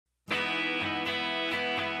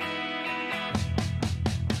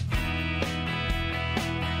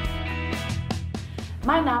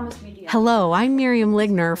Hello, I'm Miriam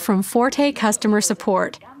Ligner from FORTE Customer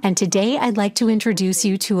Support, and today I'd like to introduce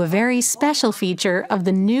you to a very special feature of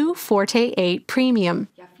the new FORTE 8 Premium.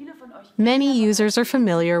 Many users are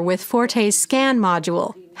familiar with FORTE's scan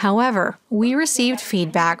module. However, we received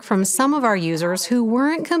feedback from some of our users who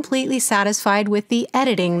weren't completely satisfied with the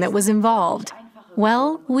editing that was involved.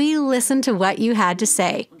 Well, we listened to what you had to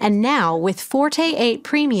say, and now with FORTE 8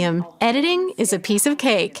 Premium, editing is a piece of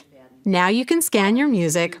cake. Now you can scan your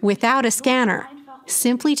music without a scanner.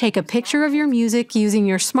 Simply take a picture of your music using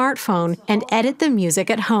your smartphone and edit the music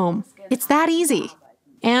at home. It's that easy.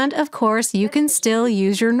 And of course, you can still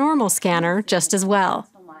use your normal scanner just as well.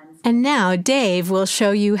 And now Dave will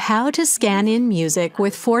show you how to scan in music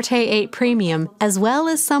with FORTE 8 Premium, as well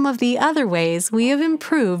as some of the other ways we have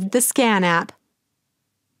improved the Scan app.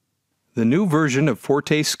 The new version of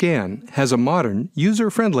FORTE Scan has a modern,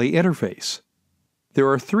 user-friendly interface. There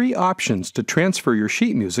are 3 options to transfer your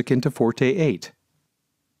sheet music into FORTE 8.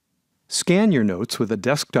 Scan your notes with a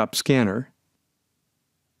desktop scanner.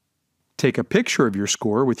 Take a picture of your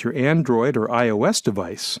score with your Android or iOS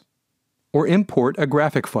device. Or import a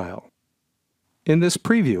graphic file. In this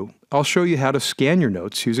preview, I'll show you how to scan your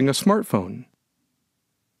notes using a smartphone.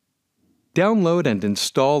 Download and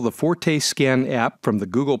install the FORTE Scan app from the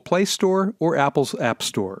Google Play Store or Apple's App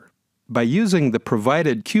Store. By using the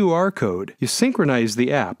provided QR code, you synchronize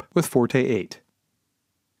the app with FORTE 8.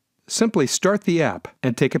 Simply start the app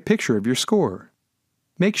and take a picture of your score.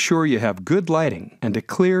 Make sure you have good lighting and a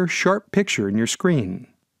clear, sharp picture in your screen.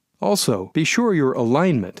 Also, be sure your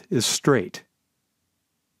alignment is straight.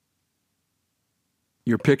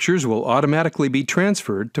 Your pictures will automatically be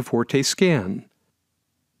transferred to FORTE Scan.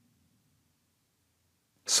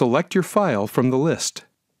 Select your file from the list.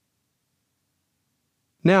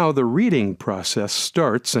 Now the reading process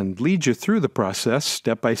starts and leads you through the process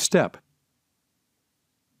step by step.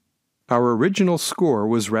 Our original score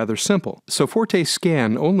was rather simple, so FORTE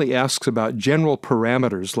Scan only asks about general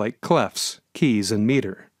parameters like clefs, keys, and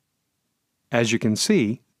meter. As you can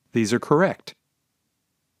see, these are correct.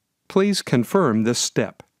 Please confirm this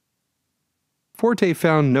step. FORTE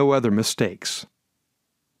found no other mistakes.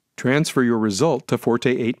 Transfer your result to FORTE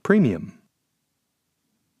 8 Premium.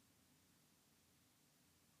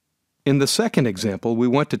 In the second example, we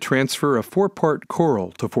want to transfer a 4-part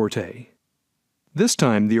choral to FORTE. This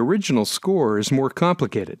time, the original score is more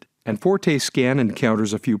complicated, and FORTE Scan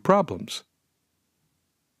encounters a few problems.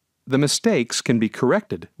 The mistakes can be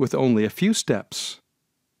corrected with only a few steps.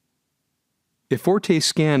 If FORTE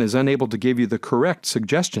Scan is unable to give you the correct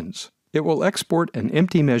suggestions, it will export an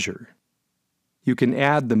empty measure. You can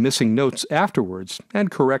add the missing notes afterwards and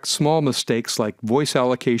correct small mistakes like voice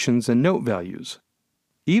allocations and note values.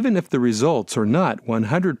 Even if the results are not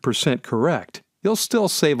 100% correct, you'll still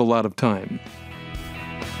save a lot of time.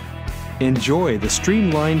 Enjoy the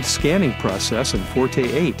streamlined scanning process in FORTE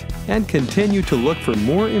 8 and continue to look for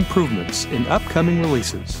more improvements in upcoming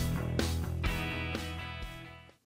releases.